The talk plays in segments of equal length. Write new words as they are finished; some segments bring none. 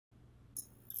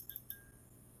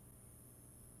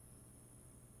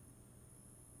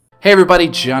Hey everybody,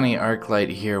 Jonny Arclight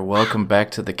here. Welcome back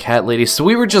to the Cat Lady. So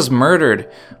we were just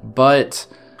murdered, but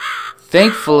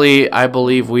thankfully I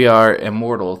believe we are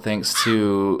immortal thanks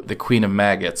to the Queen of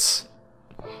Maggots.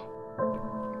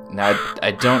 Now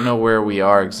I don't know where we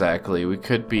are exactly. We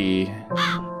could be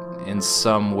in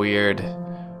some weird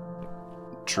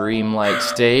dreamlike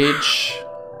stage.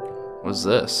 What's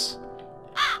this?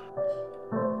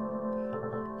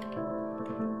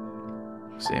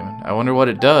 Semen. I wonder what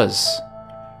it does.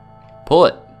 Pull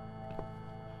it.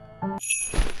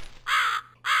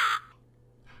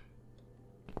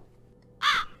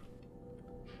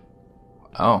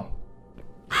 Oh.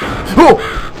 Oh!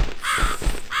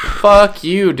 Fuck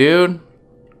you, dude.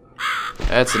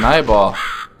 That's an eyeball.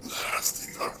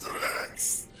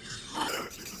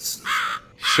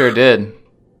 Sure did.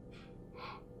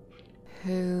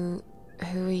 Who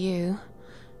are you?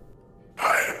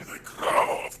 I am the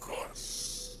Crow, of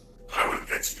course. I will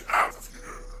get you out of here.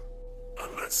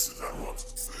 Unless Susan wants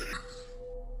to stay.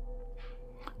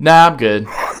 Nah, I'm good.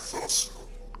 I thought so.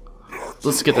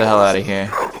 Let's get the hell out of here.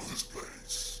 Out of this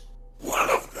place. One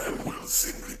of them will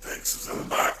simply take Susan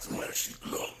back to where she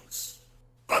belongs.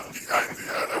 But behind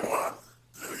the other one,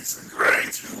 there is a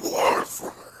great reward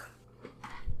for her.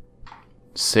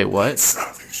 Say what? It's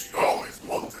something she always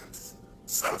wanted.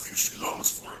 Something she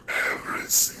longs for every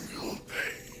single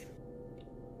day.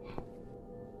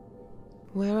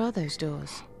 Where are those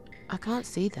doors? I can't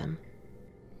see them.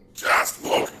 Just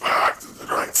walk back to the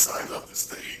right side of the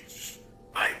stage.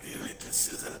 Ideally, the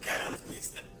Susan can't miss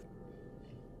them.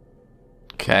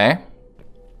 Okay.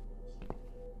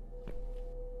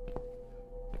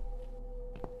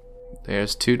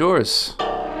 There's two doors.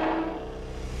 Well,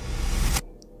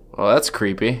 that's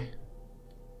creepy.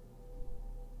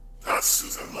 Does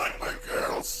Susan like my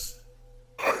girls?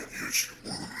 I knew she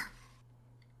would.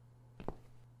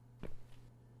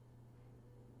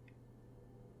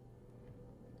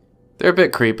 They're a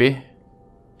bit creepy.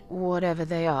 Whatever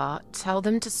they are, tell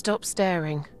them to stop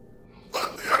staring.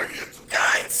 But they are here to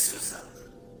guide Susan.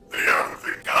 They are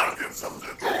the guardians of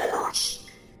the doors.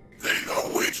 They know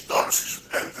which door she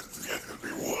should enter to get her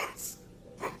rewards.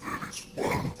 But there is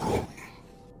one problem.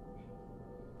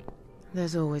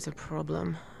 There's always a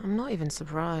problem. I'm not even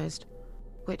surprised.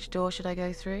 Which door should I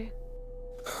go through?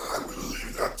 I will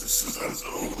leave that to Susan's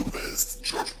own best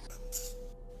judgment.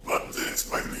 But this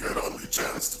might be her only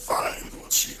chance to find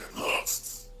what she had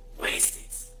lost. Waste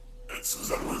it. And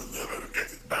Susan will never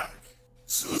get it back.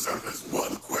 Susan has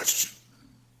one question.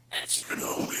 And she can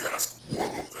only ask one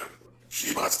of them.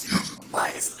 She must use it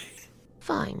wisely.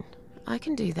 Fine, I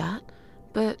can do that.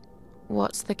 But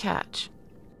what's the catch?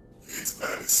 It's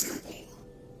very simple.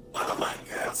 One of my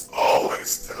girls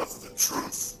always tells the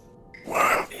truth,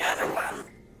 while the other one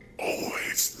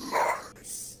always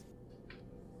lies.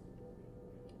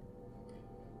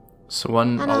 So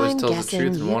one And always I'm tells the guessing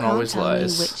truth and you one can't always tell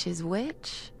lies. me which is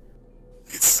which?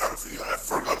 It's something I've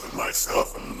forgotten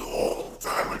myself a long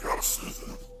time ago,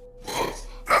 Susan. But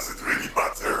does it really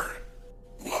matter?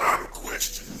 One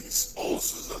question is all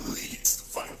Susan needs to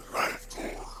find the right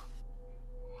door.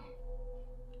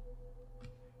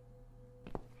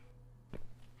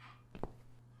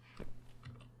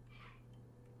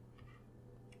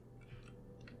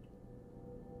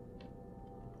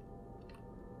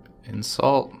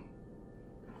 Insult.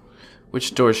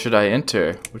 Which door should I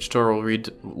enter? Which door will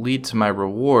lead to my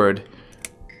reward?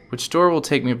 Which door will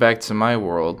take me back to my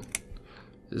world?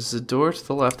 Is the door to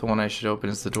the left the one I should open?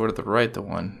 Is the door to the right the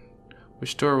one?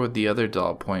 Which door would the other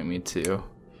doll point me to?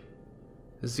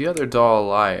 Is the other doll a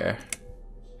liar?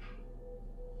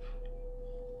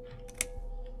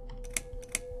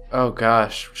 Oh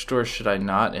gosh, which door should I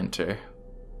not enter?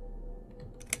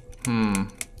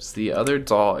 Is the other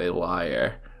doll a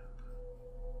liar?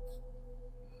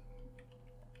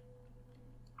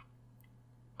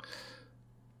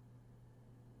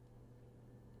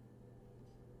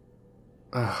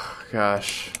 Oh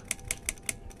gosh.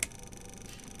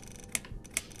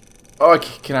 Oh,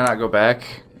 can I not go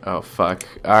back? Oh fuck.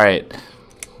 Alright.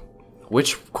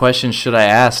 Which question should I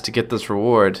ask to get this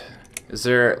reward? Is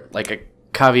there like a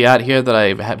caveat here that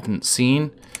I haven't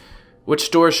seen?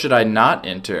 Which door should I not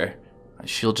enter?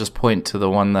 She'll just point to the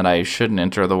one that I shouldn't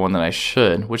enter or the one that I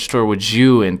should. Which door would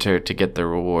you enter to get the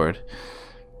reward?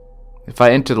 If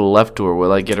I enter the left door,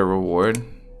 will I get a reward?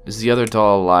 Is the other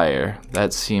doll a liar?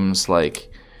 That seems like...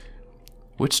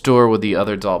 Which door would the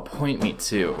other doll point me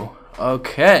to?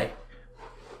 Okay.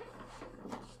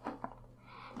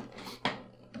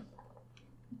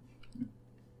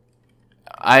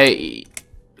 It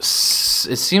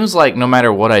seems like no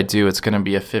matter what I do, it's going to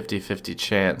be a 50-50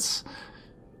 chance.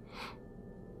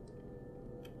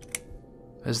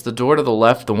 Is the door to the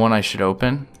left the one I should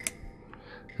open?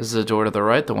 Is the door to the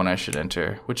right the one I should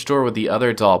enter? Which door would the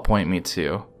other doll point me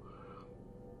to?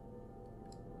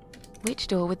 Which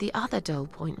door would the other doll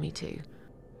point me to?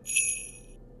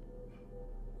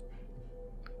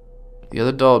 The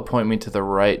other doll would point me to the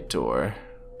right door.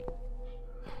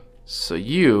 So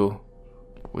you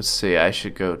would say I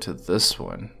should go to this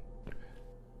one.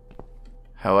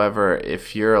 However,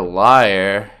 if you're a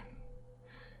liar,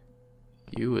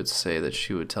 you would say that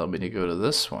she would tell me to go to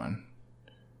this one.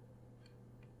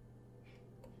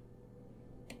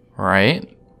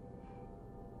 Right?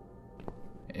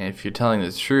 And if you're telling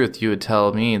the truth, you would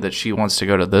tell me that she wants to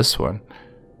go to this one.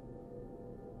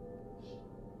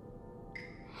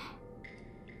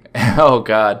 Oh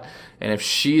god. And if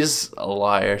she's a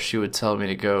liar, she would tell me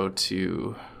to go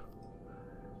to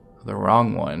the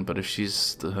wrong one. But if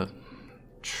she's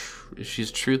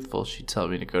truthful, she'd tell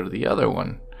me to go to the other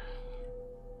one.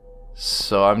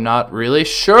 So I'm not really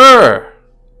sure.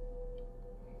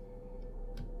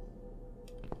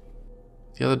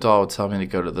 The other doll would tell me to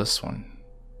go to this one.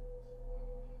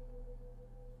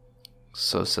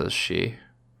 So says she.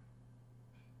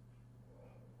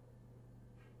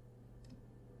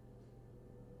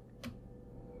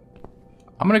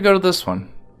 I'm gonna go to this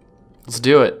one. Let's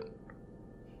do it.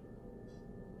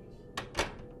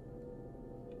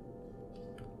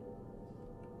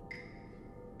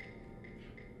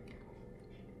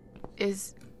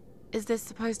 Is this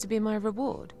supposed to be my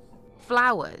reward?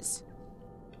 Flowers?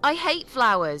 I hate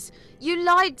flowers. You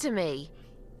lied to me.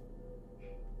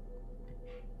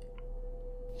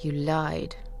 You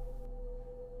lied.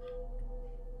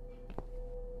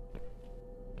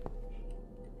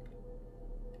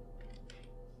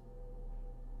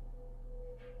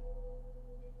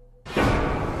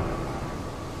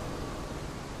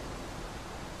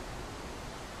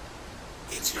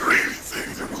 Did you really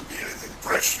think there would be anything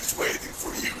precious waiting for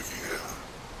you here?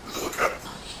 Look at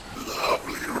the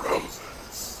lovely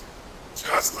roses.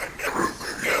 Just like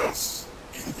everything else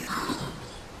in you.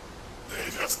 They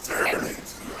just turn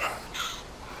into ash.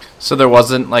 So there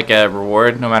wasn't like a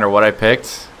reward no matter what I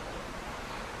picked?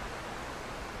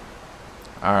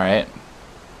 Alright.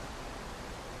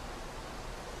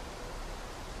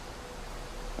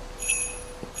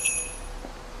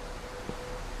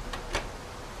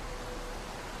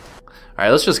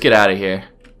 Alright, let's just get out of here.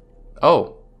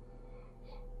 Oh.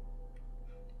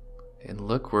 And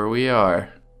look where we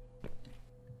are.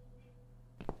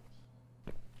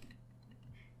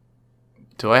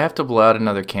 Do I have to blow out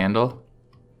another candle?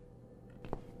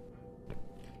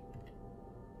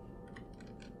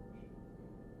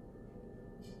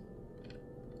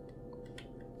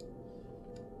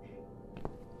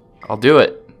 I'll do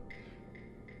it.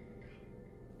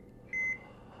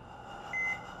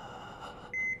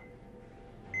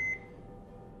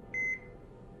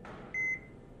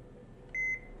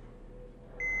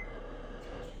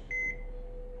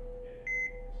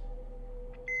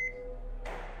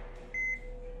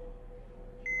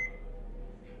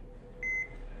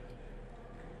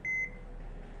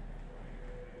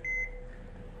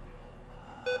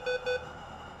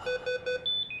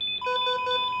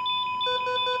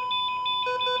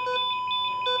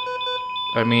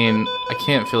 I mean, I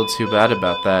can't feel too bad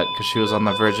about that, because she was on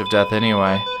the verge of death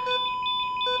anyway.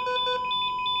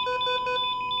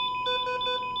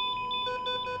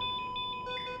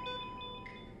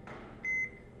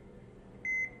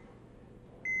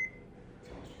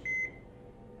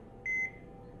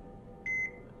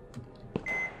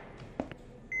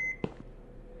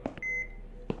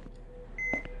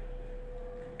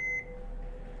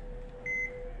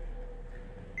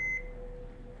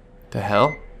 The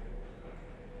hell?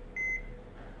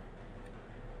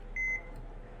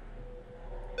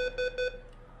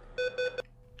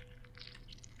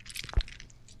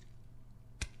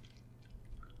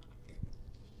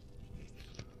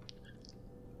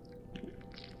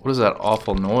 What is that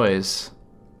awful noise?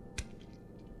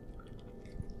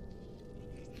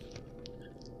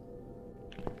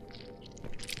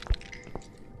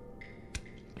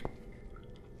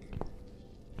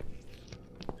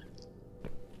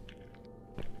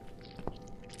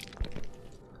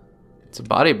 It's a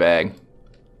body bag.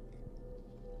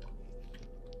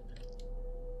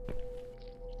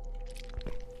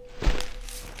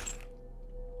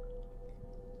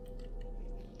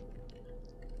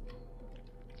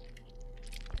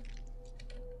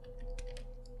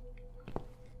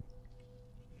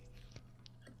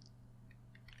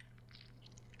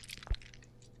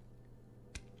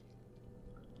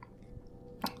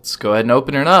 Let's go ahead and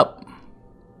open it up.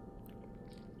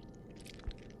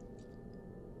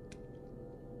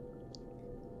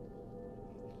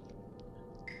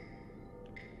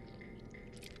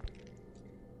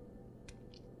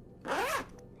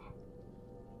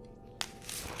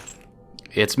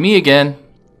 It's me again.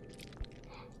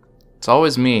 It's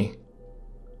always me.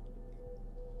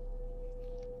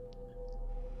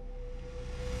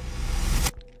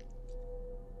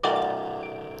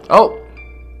 Oh!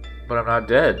 But I'm not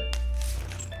dead.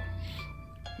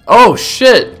 Oh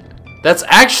shit! That's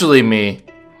actually me!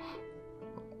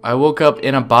 I woke up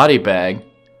in a body bag.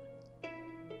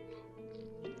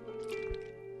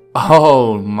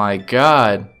 Oh my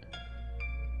god.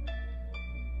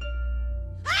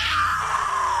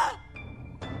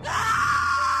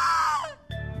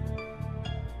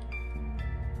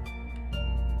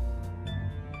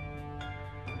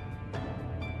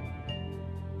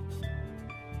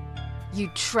 You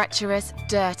treacherous,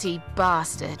 dirty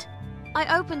bastard.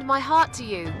 I opened my heart to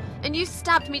you, and you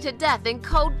stabbed me to death in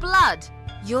cold blood.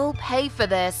 You'll pay for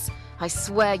this. I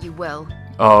swear you will.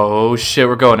 Oh shit,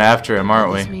 we're going after him,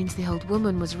 aren't we? This means the old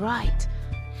woman was right.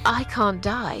 I can't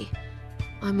die.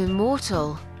 I'm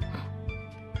immortal.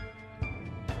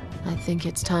 I think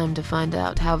it's time to find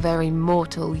out how very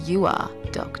mortal you are,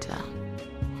 Doctor.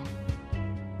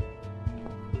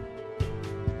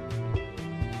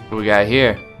 What we got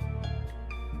here?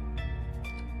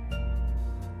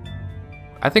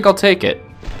 I think I'll take it.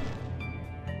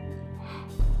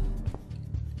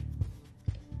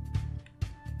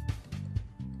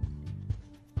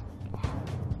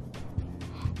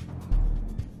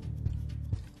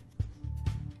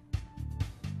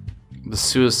 The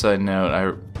suicide note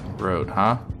I wrote,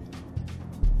 huh?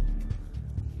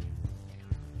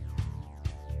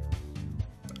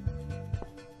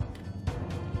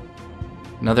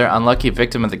 Another unlucky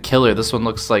victim of the killer. This one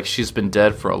looks like she's been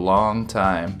dead for a long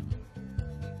time.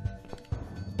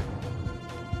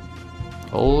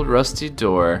 Old rusty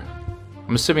door.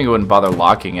 I'm assuming he wouldn't bother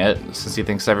locking it, since he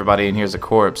thinks everybody in here is a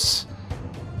corpse.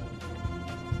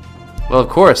 Well, of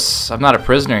course. I'm not a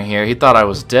prisoner here. He thought I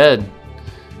was dead.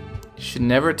 You should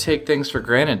never take things for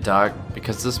granted, Doc,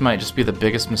 because this might just be the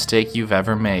biggest mistake you've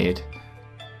ever made.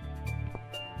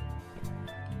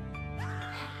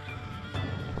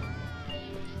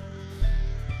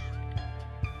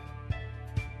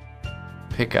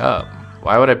 Pick up?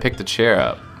 Why would I pick the chair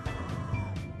up?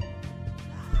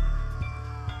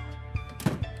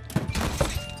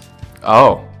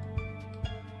 Oh.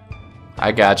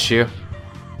 I got you.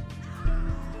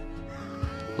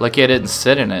 Lucky I didn't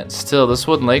sit in it. Still, this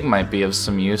wooden leg might be of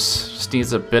some use. Just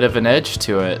needs a bit of an edge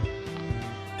to it.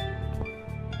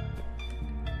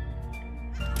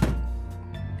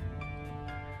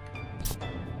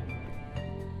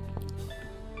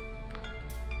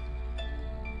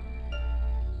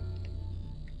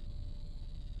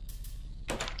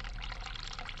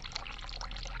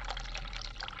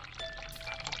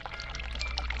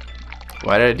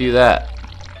 Why did I do that?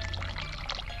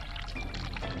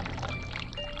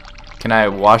 Can I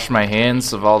wash my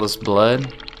hands of all this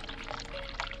blood?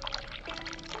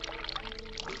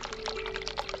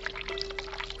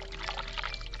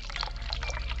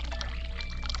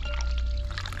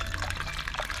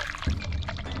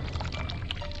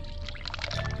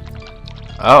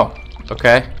 Oh,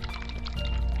 okay.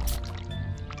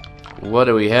 What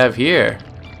do we have here?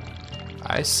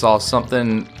 I saw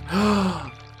something.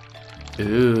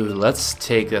 Ooh, let's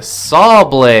take a saw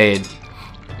blade.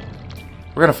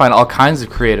 We're gonna find all kinds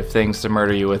of creative things to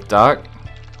murder you with, Doc.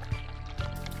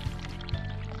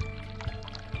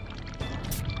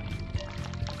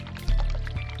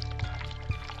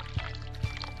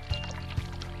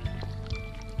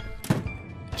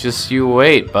 Just you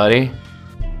wait, buddy.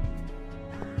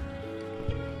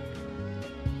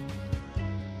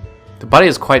 The body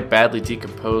is quite badly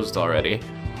decomposed already.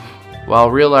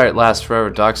 While real art lasts forever,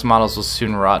 Doc's models will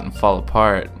soon rot and fall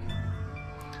apart.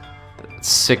 That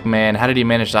sick man, how did he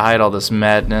manage to hide all this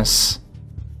madness?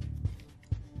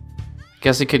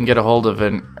 Guess he couldn't get a hold of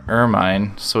an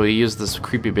ermine, so he used this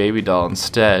creepy baby doll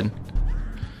instead.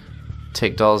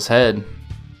 Take doll's head.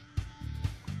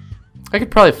 I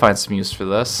could probably find some use for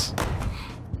this.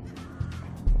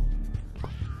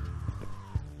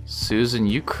 Susan,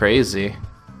 you crazy.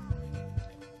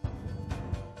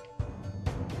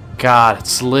 God,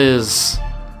 it's Liz.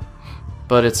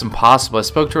 But it's impossible. I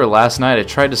spoke to her last night. I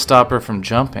tried to stop her from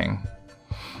jumping.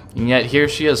 And yet here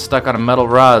she is, stuck on a metal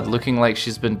rod, looking like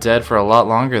she's been dead for a lot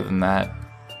longer than that.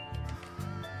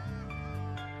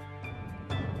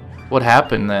 What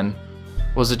happened then?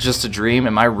 Was it just a dream?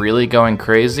 Am I really going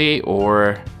crazy?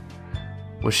 Or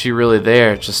was she really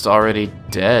there, just already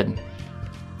dead?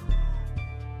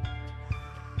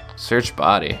 Search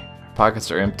body. Her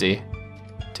pockets are empty.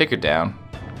 Take her down.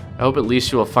 I hope at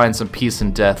least you will find some peace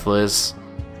in death, Liz.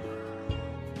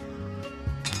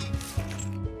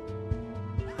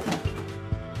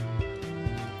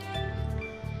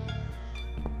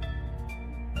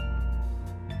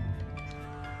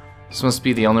 This must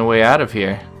be the only way out of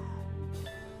here.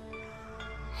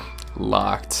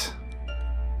 Locked.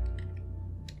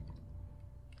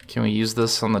 Can we use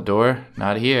this on the door?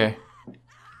 Not here.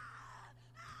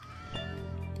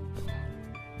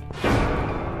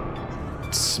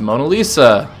 It's Mona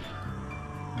Lisa,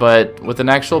 but with an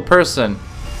actual person.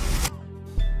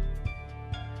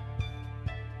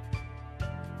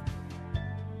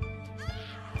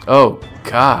 Oh,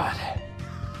 God.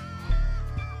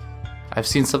 I've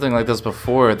seen something like this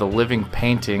before, the living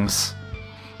paintings.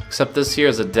 Except this here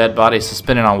is a dead body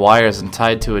suspended on wires and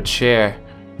tied to a chair.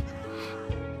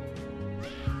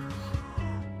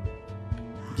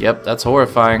 Yep, that's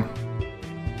horrifying.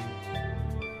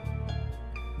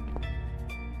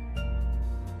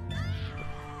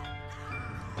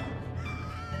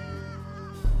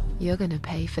 You're gonna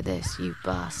pay for this, you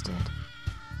bastard.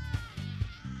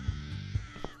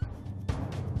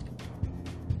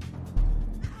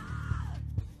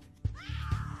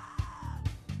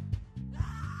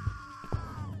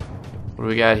 What do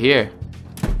we got here?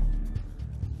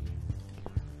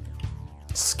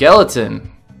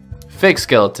 Skeleton. Fake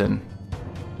skeleton.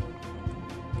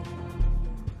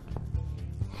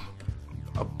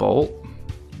 A bolt?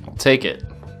 I'll take it.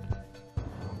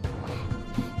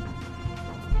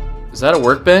 Is that a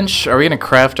workbench? Are we gonna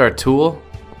craft our tool?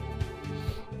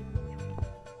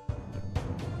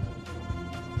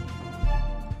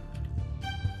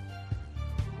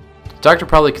 Doctor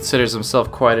probably considers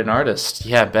himself quite an artist.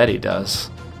 Yeah, I bet he does.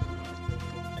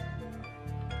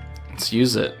 Let's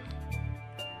use it.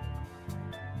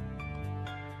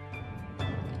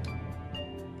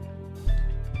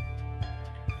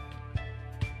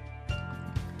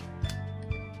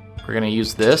 We're gonna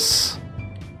use this.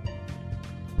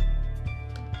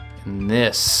 And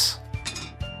this.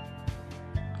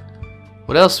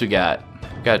 What else we got?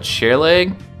 We got chair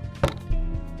leg.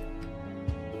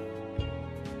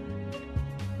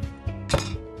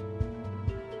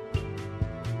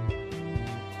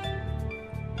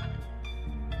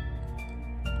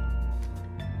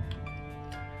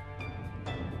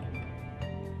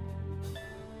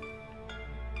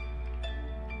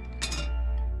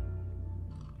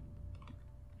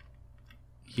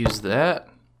 Use that.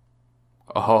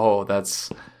 Oh,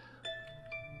 that's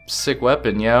sick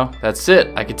weapon, yo. That's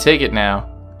it. I can take it now.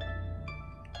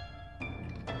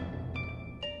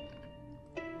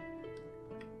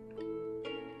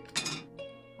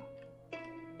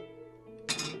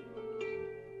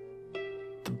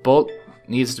 The bolt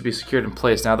needs to be secured in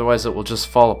place, now otherwise it will just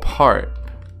fall apart.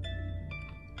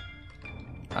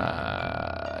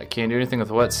 I can't do anything with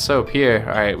wet soap here.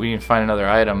 Alright, we need to find another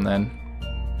item then.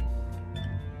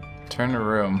 Turn the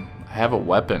room. I have a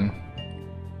weapon.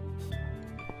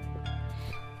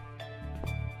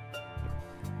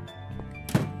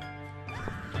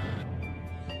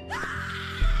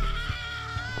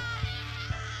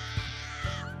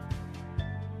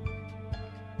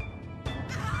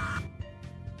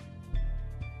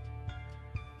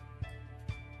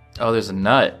 Oh, there's a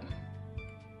nut.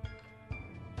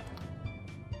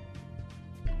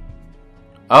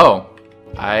 Oh,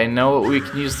 I know what we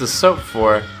can use the soap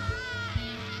for.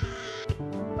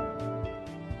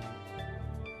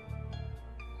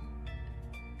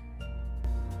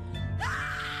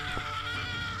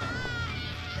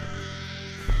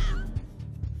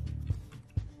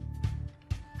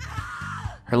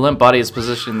 Her limp body is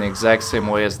positioned in the exact same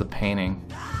way as the painting.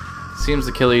 Seems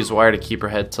the killer used wire to keep her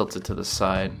head tilted to the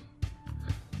side.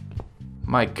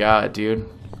 My god, dude.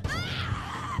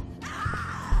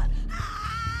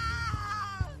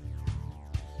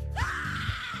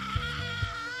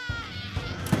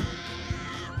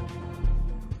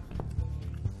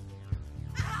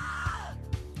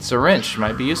 It's a wrench,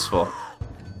 might be useful.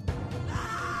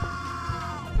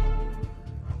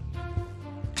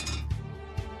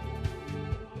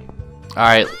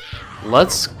 Alright,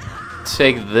 let's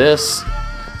take this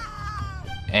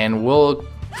and we'll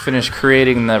finish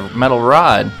creating the metal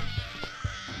rod.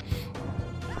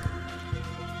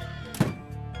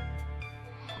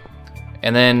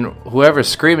 And then whoever's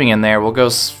screaming in there, we'll go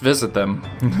visit them.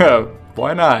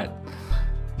 Why not?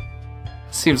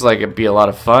 Seems like it'd be a lot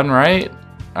of fun, right?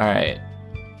 Alright.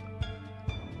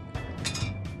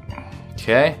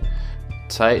 Okay.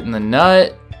 Tighten the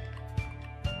nut.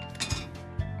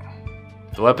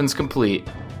 The weapon's complete.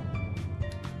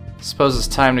 Suppose it's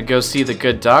time to go see the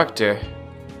good doctor.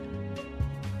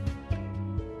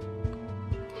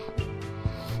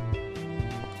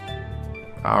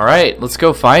 Alright, let's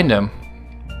go find him.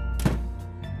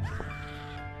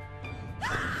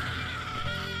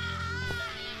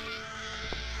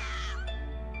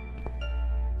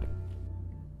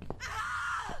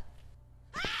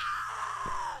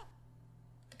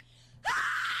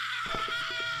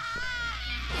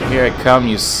 Here I come,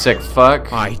 you sick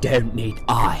fuck. I don't need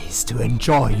eyes to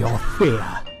enjoy your fear.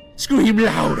 Scream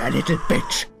louder, little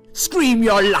bitch. Scream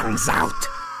your lungs out.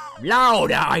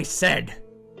 Louder, I said.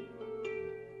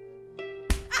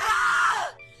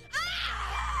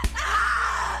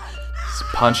 He's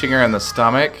punching her in the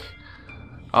stomach.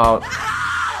 Oh.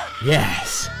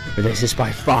 Yes, this is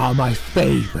by far my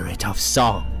favorite of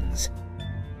songs.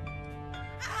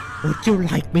 Would you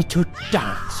like me to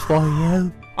dance for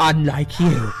you? Unlike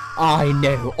you, I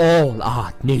know all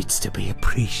art needs to be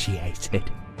appreciated.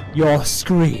 Your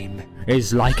scream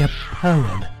is like a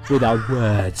poem without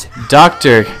words.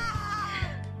 Doctor,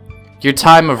 your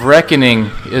time of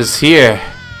reckoning is here.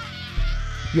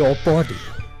 Your body,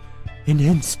 an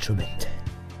instrument.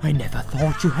 I never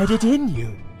thought you had it in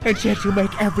you. And yet you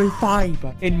make every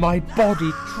fiber in my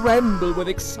body tremble with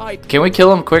excitement. Can we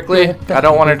kill him quickly? I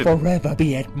don't want her to forever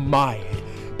be admired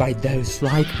by those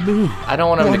like me. I don't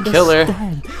want him to kill her.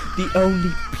 The only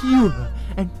pure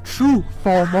and true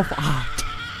form of art.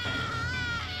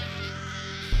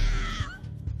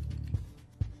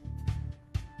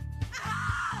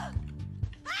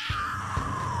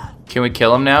 Can we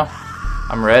kill him now?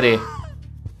 I'm ready.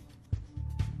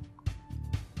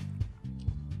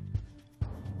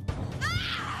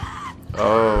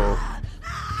 Oh.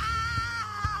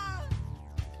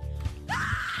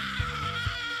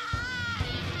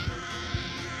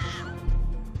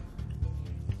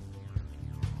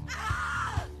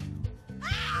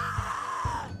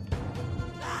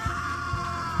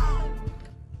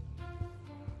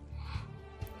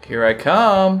 Here I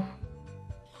come.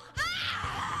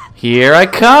 Here I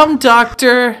come,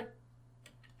 Doctor.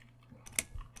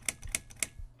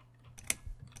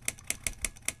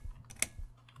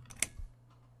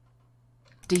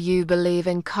 Do you believe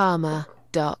in karma,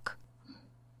 Doc?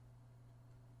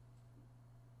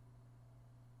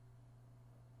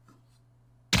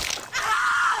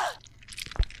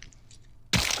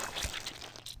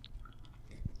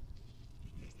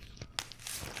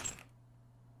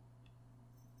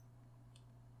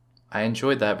 I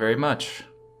enjoyed that very much.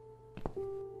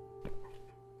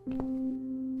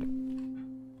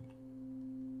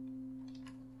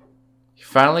 He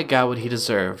finally got what he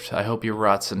deserved. I hope he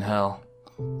rots in hell.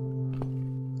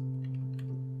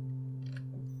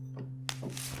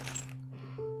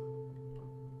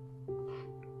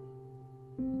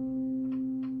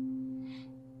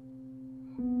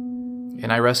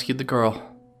 And I rescued the girl.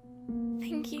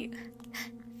 Thank you.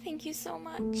 Thank you so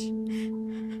much.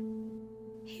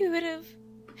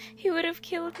 He would have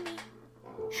killed me.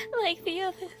 Like the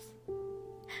others.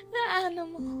 The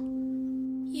animal.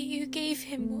 You gave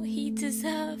him what he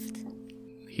deserved.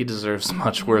 He deserves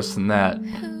much worse than that.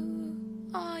 Who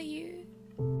are you?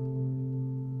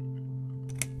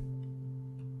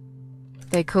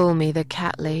 They call me the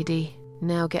cat lady.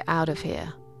 Now get out of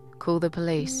here. Call the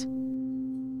police.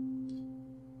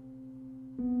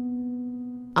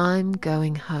 I'm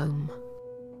going home.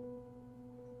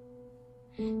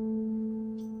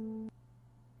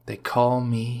 They call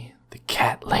me the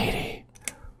cat lady.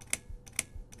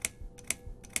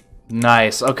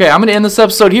 Nice. Okay, I'm gonna end this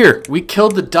episode here. We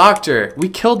killed the doctor. We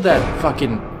killed that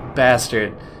fucking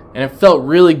bastard. And it felt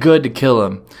really good to kill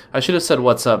him. I should have said,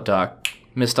 "What's up, Doc?"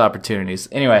 Missed opportunities.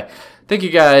 Anyway, thank you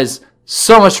guys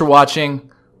so much for watching.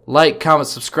 Like, comment,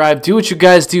 subscribe. Do what you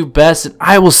guys do best. And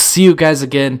I will see you guys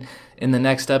again in the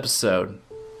next episode.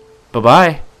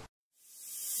 Bye-bye.